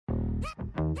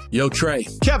Yo, Trey.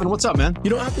 Kevin, what's up, man? You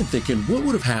know, I've been thinking, what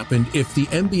would have happened if the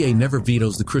NBA never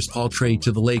vetoes the Chris Paul trade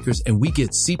to the Lakers and we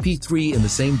get CP3 in the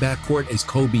same backcourt as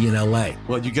Kobe in LA?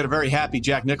 Well, you get a very happy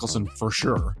Jack Nicholson for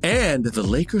sure. And the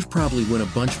Lakers probably win a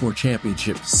bunch more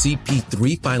championships.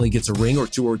 CP3 finally gets a ring or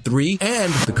two or three,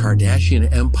 and the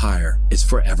Kardashian empire is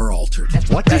forever altered.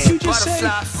 What did you just say?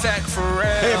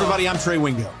 Hey, everybody, I'm Trey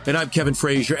Wingo. And I'm Kevin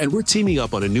Frazier, and we're teaming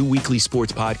up on a new weekly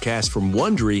sports podcast from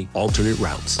Wondery, Alternate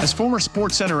Routes. As former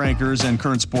Sports Center anchors and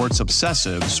current sports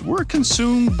obsessives, we're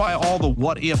consumed by all the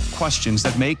what-if questions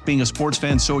that make being a sports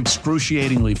fan so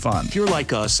excruciatingly fun. If you're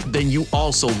like us, then you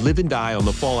also live and die on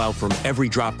the fallout from every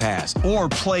drop pass. Or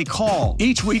play call.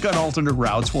 Each week on Alternate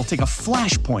Routes, we'll take a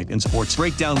flashpoint in sports,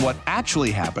 break down what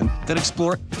actually happened, then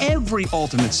explore every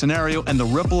alternate scenario and the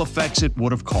ripple effects it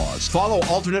would have caused. Follow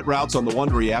Alternate Routes on the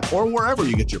Wondery app or wherever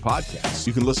you get your podcasts.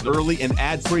 You can listen early and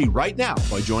ad-free right now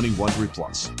by joining Wondery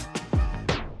Plus.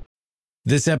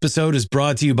 This episode is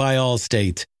brought to you by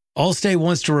Allstate. Allstate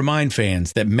wants to remind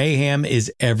fans that mayhem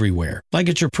is everywhere, like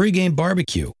at your pregame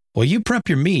barbecue. While you prep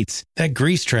your meats, that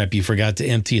grease trap you forgot to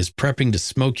empty is prepping to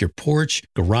smoke your porch,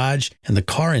 garage, and the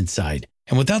car inside.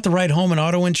 And without the right home and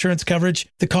auto insurance coverage,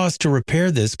 the cost to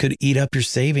repair this could eat up your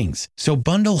savings. So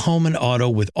bundle home and auto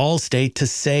with Allstate to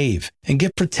save and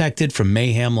get protected from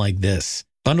mayhem like this.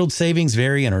 Bundled savings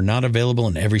vary and are not available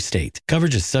in every state.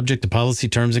 Coverage is subject to policy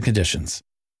terms and conditions.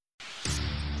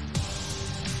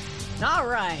 All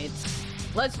right,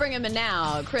 let's bring him in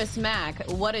now. Chris Mack,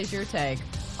 what is your take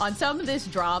on some of this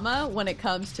drama when it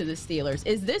comes to the Steelers?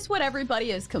 Is this what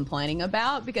everybody is complaining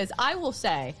about? Because I will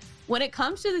say, when it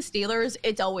comes to the Steelers,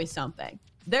 it's always something.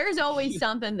 There's always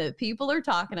something that people are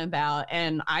talking about,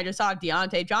 and I just saw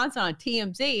Deontay Johnson on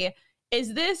TMZ.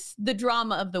 Is this the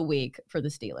drama of the week for the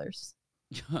Steelers?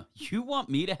 You want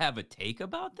me to have a take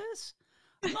about this?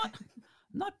 I'm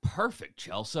not perfect,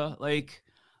 Chelsea. Like,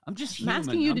 I'm just human. I'm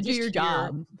asking you to do your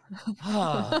job.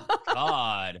 Oh,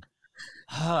 God.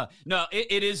 No,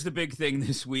 it is the big thing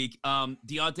this week.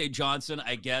 Deontay Johnson,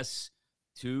 I guess,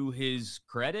 to his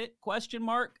credit,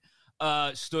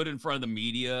 stood in front of the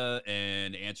media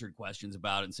and answered questions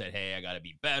about it and said, hey, I got to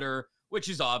be better, which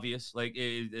is obvious. Like,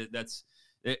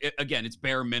 again, it's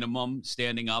bare minimum,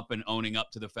 standing up and owning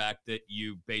up to the fact that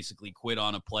you basically quit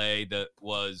on a play that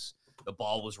was the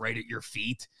ball was right at your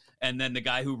feet. And then the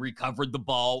guy who recovered the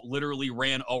ball literally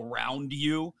ran around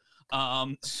you.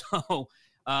 It's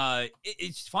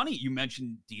funny. You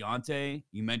mentioned Deontay.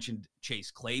 You mentioned Chase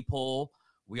Claypool.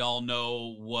 We all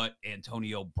know what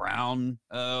Antonio Brown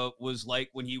was like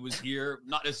when he was here.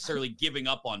 Not necessarily giving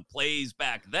up on plays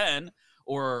back then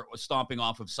or stomping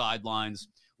off of sidelines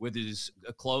with his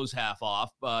clothes half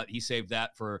off, but he saved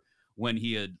that for when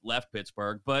he had left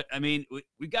Pittsburgh. But, I mean,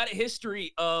 we got a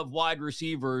history of wide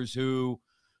receivers who,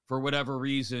 for whatever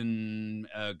reason,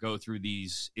 go through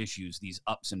these issues, these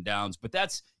ups and downs. But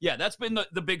that's been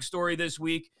the big story this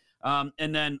week.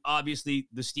 And then, obviously,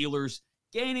 the Steelers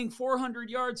gaining 400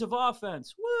 yards of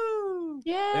offense. Woo!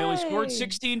 Yay! They only scored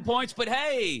 16 points, but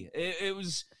hey, it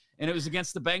was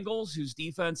against the Bengals, whose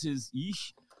defense is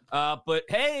yeesh. But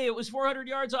hey, it was 400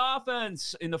 yards of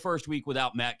offense in the first week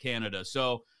without Matt Canada.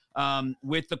 So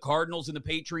with the Cardinals and the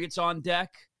Patriots on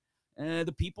deck,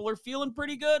 the people are feeling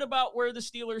pretty good about where the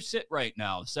Steelers sit right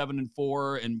now,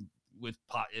 7-4, and with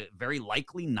very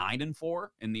likely 9-4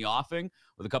 in the offing,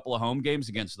 with a couple of home games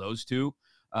against those two.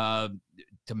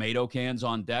 Tomato cans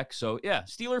on deck. So yeah,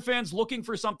 Steeler fans looking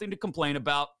for something to complain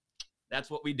about. That's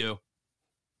what we do.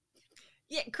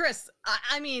 Yeah, Chris,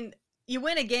 I mean, you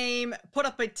win a game, put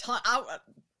up a ton,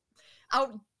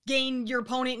 outgain your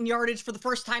opponent in yardage for the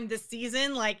first time this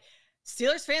season. Like,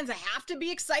 Steelers fans have to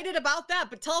be excited about that,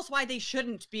 but tell us why they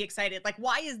shouldn't be excited. Like,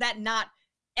 why is that not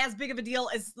as big of a deal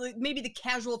as maybe the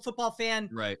casual football fan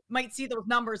might see those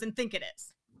numbers and think it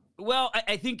is? Well,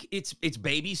 I think it's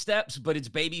baby steps, but it's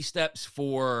baby steps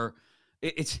for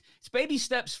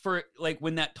like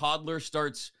when that toddler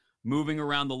starts moving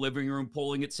around the living room,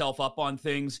 pulling itself up on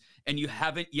things, and you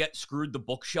haven't yet screwed the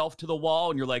bookshelf to the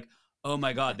wall, and you're like, oh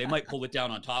my God, they might pull it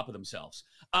down on top of themselves.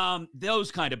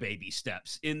 Those kind of baby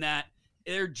steps in that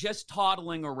they're just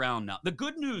toddling around now. The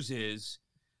good news is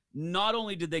not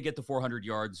only did they get the 400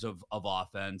 yards of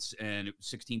offense, and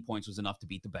 16 points was enough to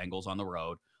beat the Bengals on the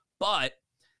road, but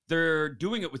they're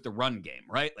doing it with the run game,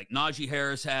 right? Like Najee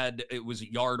Harris was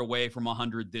a yard away from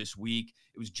 100 this week.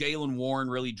 It was Jaylen Warren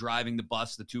really driving the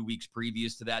bus the 2 weeks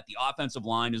previous to that. The offensive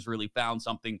line has really found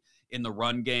something in the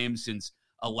run game since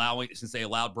they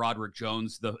allowed Broderick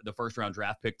Jones, the first round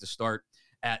draft pick, to start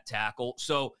at tackle.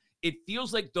 So it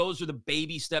feels like those are the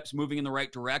baby steps moving in the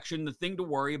right direction. The thing to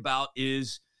worry about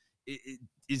is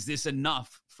is this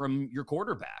enough from your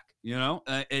quarterback?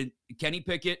 And Kenny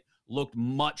Pickett looked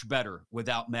much better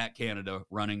without Matt Canada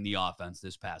running the offense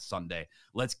this past Sunday.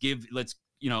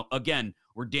 Again,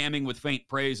 we're damning with faint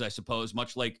praise, I suppose,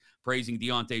 much like praising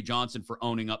Deontay Johnson for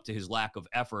owning up to his lack of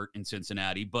effort in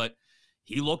Cincinnati, but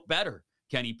he looked better,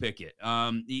 Kenny Pickett.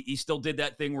 He still did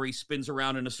that thing where he spins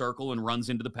around in a circle and runs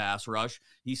into the pass rush.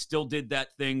 He still did that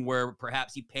thing where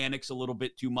perhaps he panics a little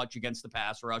bit too much against the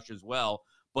pass rush as well.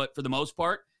 But for the most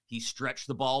part, he stretched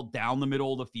the ball down the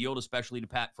middle of the field, especially to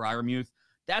Pat Freiermuth.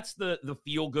 That's the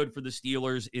feel good for the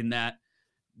Steelers, in that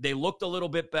they looked a little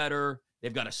bit better.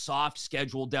 They've got a soft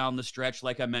schedule down the stretch,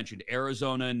 like I mentioned,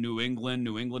 Arizona and New England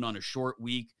on a short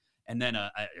week, and then a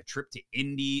trip to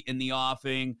Indy in the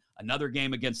offing, another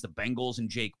game against the Bengals and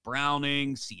Jake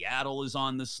Browning. Seattle is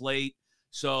on the slate.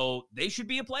 So they should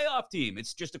be a playoff team.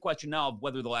 It's just a question now of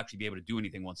whether they'll actually be able to do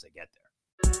anything once they get there.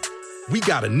 We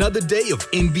got another day of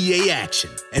NBA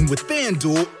action. And with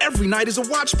FanDuel, every night is a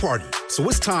watch party. So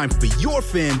it's time for your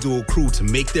FanDuel crew to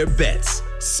make their bets.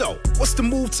 So, what's the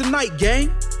move tonight,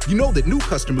 gang? You know that new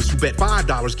customers who bet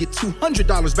 $5 get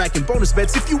 $200 back in bonus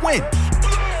bets if you win.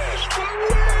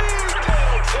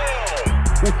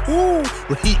 Woohoo!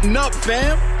 We're heating up,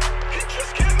 fam.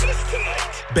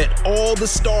 Bet all the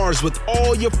stars with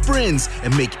all your friends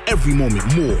and make every moment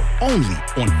more only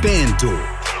on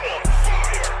FanDuel.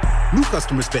 New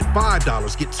customers bet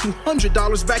 $5, get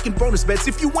 $200 back in bonus bets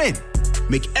if you win.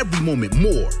 Make every moment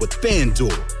more with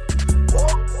FanDuel.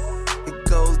 It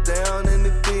goes down in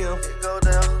the DM.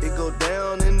 It go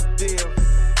down in the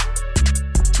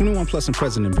DM. 21 plus and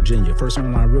present in Virginia. First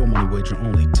online real money wager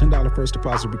only. $10 first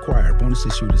deposit required. Bonus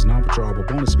issued is non-withdrawable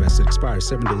bonus vest that expires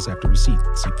 7 days after receipt.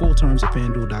 See full terms at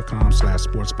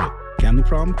FanDuel.com/sportsbook. Gambling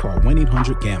problem? Call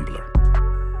 1-800-GAMBLER.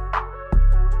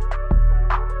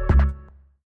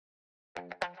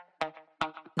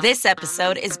 This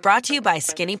episode is brought to you by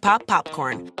Skinny Pop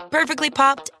Popcorn. Perfectly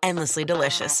popped, endlessly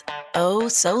delicious. Oh,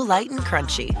 so light and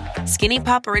crunchy. Skinny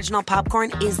Pop Original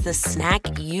Popcorn is the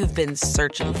snack you've been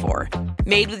searching for.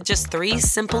 Made with just 3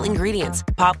 simple ingredients: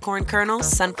 popcorn kernels,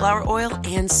 sunflower oil,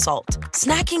 and salt.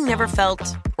 Snacking never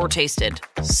felt or tasted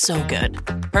so good.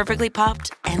 Perfectly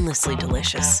popped, endlessly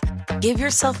delicious. Give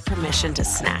yourself permission to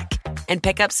snack and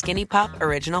pick up Skinny Pop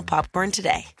Original Popcorn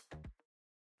today.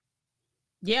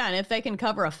 Yeah, and if they can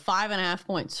cover a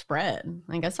 5.5-point spread.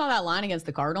 Like, I saw that line against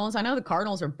the Cardinals. I know the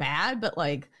Cardinals are bad, but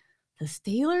like the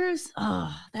Steelers,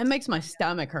 that makes my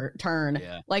stomach turn.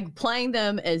 Yeah. Like, playing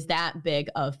them is that big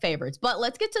of favorites. But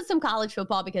let's get to some college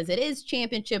football, because it is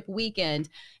championship weekend,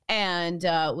 and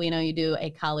we know you do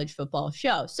a college football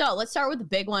show. So let's start with the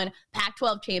big one,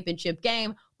 Pac-12 championship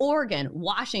game, Oregon,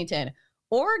 Washington.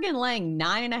 Oregon laying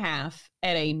 9.5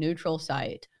 at a neutral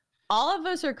site. All of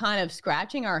us are kind of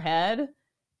scratching our head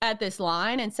at this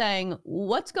line and saying,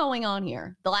 what's going on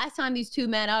here? The last time these two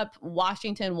met up,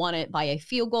 Washington won it by a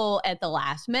field goal at the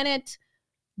last minute.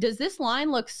 Does this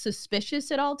line look suspicious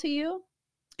at all to you?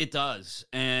 It does.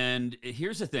 And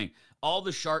here's the thing. All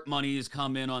the sharp money has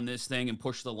come in on this thing and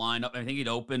pushed the line up. I think it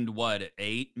opened, at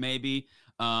 8 maybe,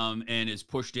 and has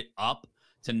pushed it up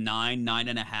to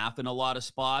 9.5 in a lot of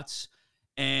spots.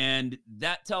 And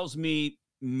that tells me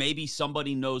maybe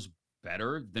somebody knows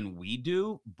better than we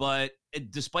do. But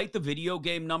despite the video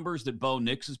game numbers that Bo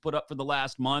Nix has put up for the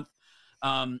last month,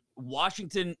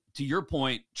 Washington, to your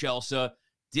point, Chelsea,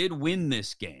 did win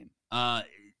this game.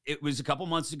 It was a couple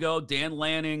months ago. Dan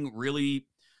Lanning really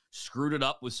screwed it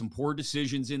up with some poor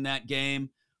decisions in that game,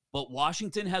 but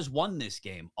Washington has won this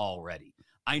game already.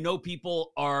 I know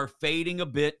people are fading a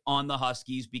bit on the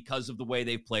Huskies because of the way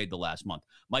they've played the last month.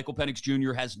 Michael Penix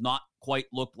Jr. has not quite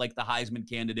looked like the Heisman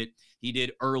candidate he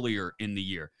did earlier in the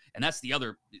year. And that's the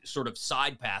other sort of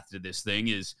side path to this thing,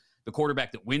 is the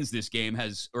quarterback that wins this game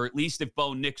has, or at least if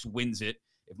Bo Nix wins it,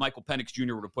 if Michael Penix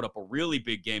Jr. were to put up a really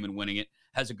big game in winning it,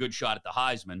 has a good shot at the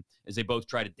Heisman, as they both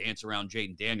try to dance around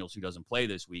Jaden Daniels, who doesn't play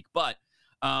this week. But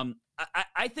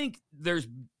I think there's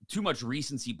too much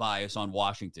recency bias on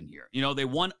Washington here. You know, they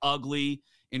won ugly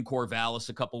in Corvallis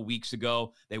a couple weeks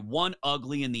ago. They won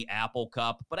ugly in the Apple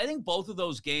Cup. But I think both of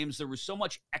those games, there was so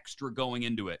much extra going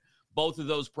into it. Both of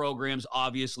those programs,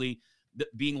 obviously,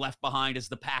 being left behind as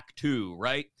the Pac-2,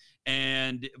 right?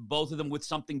 And both of them with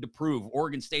something to prove.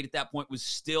 Oregon State at that point was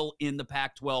still in the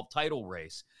Pac-12 title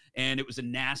race. And it was a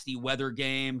nasty weather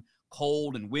game,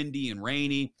 cold and windy and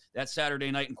rainy that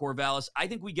Saturday night in Corvallis. I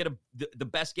think we get the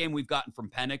best game we've gotten from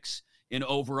Penix in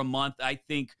over a month. I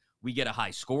think we get a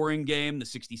high-scoring game. The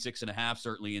 66.5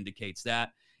 certainly indicates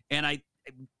that. And I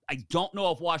don't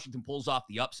know if Washington pulls off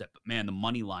the upset, but, man, the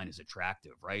money line is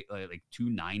attractive, right? Like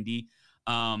 290.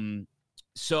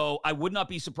 So I would not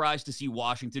be surprised to see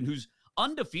Washington, who's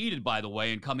undefeated, by the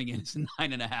way, and coming in as a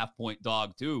 9.5-point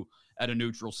dog, too, at a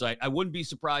neutral site. I wouldn't be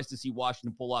surprised to see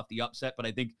Washington pull off the upset, but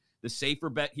I think the safer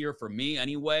bet here for me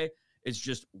anyway is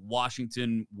just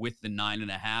Washington with the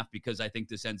 9.5, because I think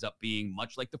this ends up being,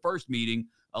 much like the first meeting,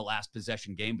 a last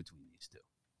possession game between these two.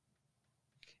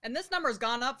 And this number has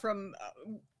gone up from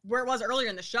where it was earlier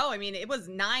in the show. I mean, it was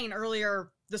 9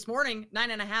 earlier this morning,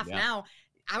 9.5 now.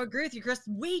 I would agree with you, Chris.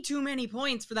 Way too many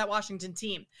points for that Washington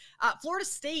team. Florida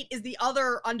State is the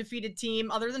other undefeated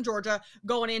team, other than Georgia,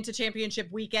 going into championship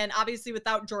weekend, obviously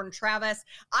without Jordan Travis.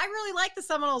 I really like the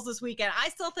Seminoles this weekend. I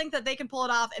still think that they can pull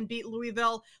it off and beat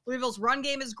Louisville. Louisville's run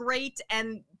game is great,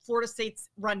 and Florida State's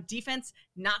run defense,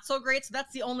 not so great. So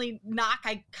that's the only knock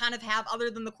I kind of have other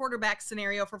than the quarterback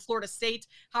scenario for Florida State.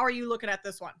 How are you looking at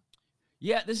this one?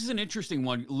 Yeah, this is an interesting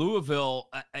one. Louisville,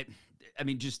 I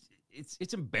mean, just...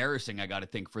 It's embarrassing, I got to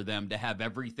think, for them to have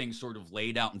everything sort of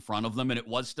laid out in front of them, and it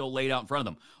was still laid out in front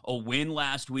of them. A win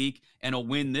last week and a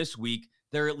win this week.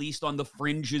 They're at least on the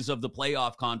fringes of the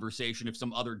playoff conversation if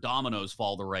some other dominoes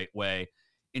fall the right way.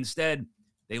 Instead,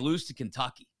 they lose to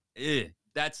Kentucky.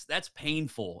 That's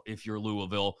painful if you're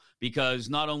Louisville, because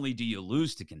not only do you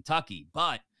lose to Kentucky,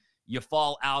 but you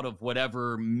fall out of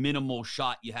whatever minimal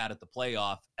shot you had at the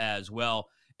playoff as well.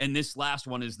 And this last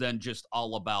one is then just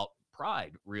all about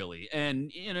pride, really.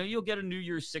 And, you know, you'll get a New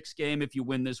Year's Six game if you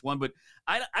win this one, but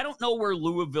I don't know where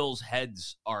Louisville's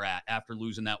heads are at after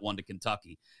losing that one to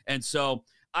Kentucky. And so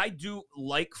I do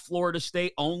like Florida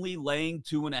State only laying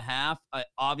 2.5.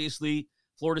 Obviously,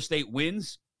 Florida State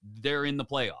wins, they're in the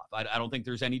playoff. I don't think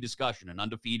there's any discussion. An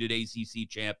undefeated ACC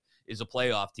champ is a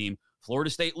playoff team. Florida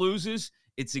State loses,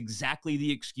 it's exactly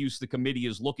the excuse the committee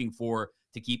is looking for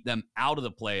to keep them out of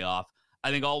the playoff. I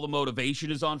think all the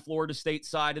motivation is on Florida State's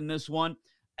side in this one.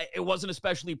 It wasn't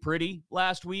especially pretty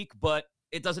last week, but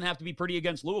it doesn't have to be pretty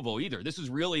against Louisville either.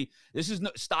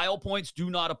 Style points do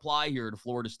not apply here to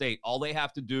Florida State. All they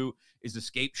have to do is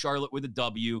escape Charlotte with a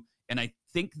W, and I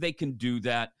think they can do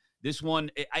that. This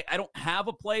one, I don't have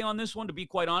a play on this one, to be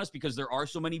quite honest, because there are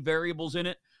so many variables in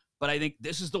it. But I think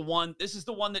this is the one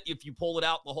that if you pull it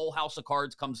out, the whole house of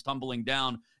cards comes tumbling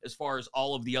down as far as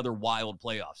all of the other wild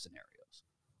playoff scenarios.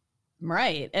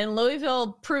 Right. And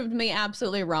Louisville proved me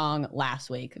absolutely wrong last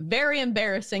week. Very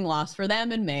embarrassing loss for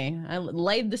them and me. I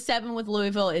laid the 7 with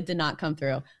Louisville. It did not come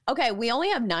through. Okay, we only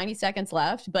have 90 seconds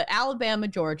left, but Alabama,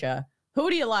 Georgia,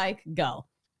 who do you like? Go.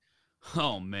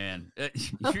 Oh, man.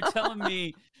 You're telling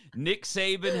me Nick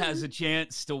Saban has a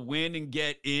chance to win and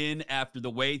get in after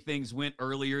the way things went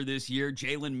earlier this year?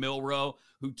 Jalen Milroe,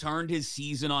 who turned his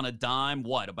season on a dime,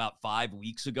 about 5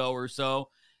 weeks ago or so,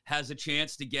 has a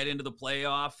chance to get into the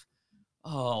playoff?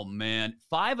 Oh, man.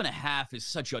 5.5 is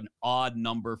such an odd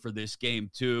number for this game,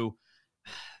 too.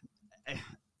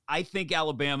 I think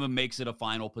Alabama makes it a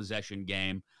final possession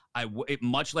game.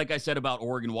 Much like I said about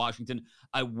Oregon, Washington,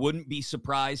 I wouldn't be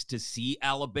surprised to see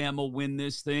Alabama win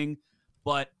this thing.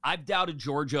 But I've doubted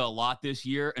Georgia a lot this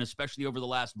year, and especially over the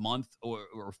last month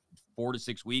or 4 to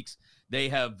 6 weeks. They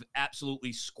have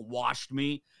absolutely squashed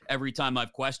me every time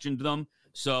I've questioned them.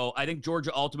 So I think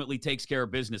Georgia ultimately takes care of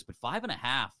business. But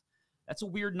 5.5. That's a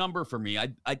weird number for me. I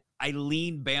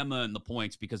lean Bama in the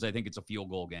points because I think it's a field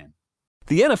goal game.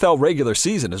 The NFL regular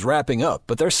season is wrapping up,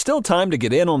 but there's still time to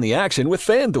get in on the action with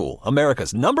FanDuel,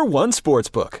 America's #1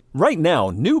 sportsbook. Right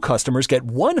now, new customers get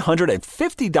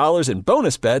 $150 in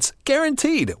bonus bets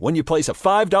guaranteed when you place a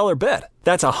 $5 bet.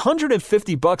 That's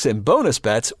 $150 in bonus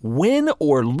bets, win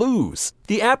or lose.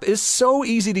 The app is so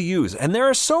easy to use, and there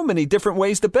are so many different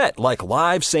ways to bet, like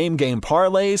live same-game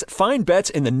parlays, find bets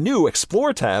in the new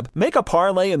Explore tab, make a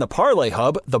parlay in the Parlay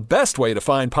Hub, the best way to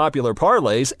find popular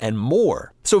parlays, and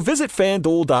more. So visit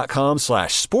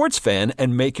FanDuel.com/sportsfan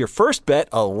and make your first bet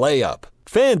a layup.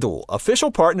 FanDuel,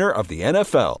 official partner of the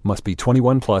NFL. Must be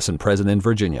 21 plus and present in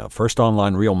Virginia. First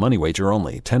online real money wager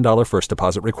only. $10 first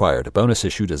deposit required. Bonus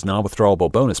issued as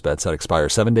non-withdrawable bonus bets that expire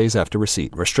 7 days after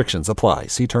receipt. Restrictions apply.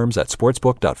 See terms at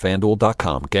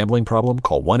sportsbook.fanduel.com. Gambling problem?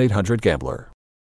 Call 1-800-GAMBLER.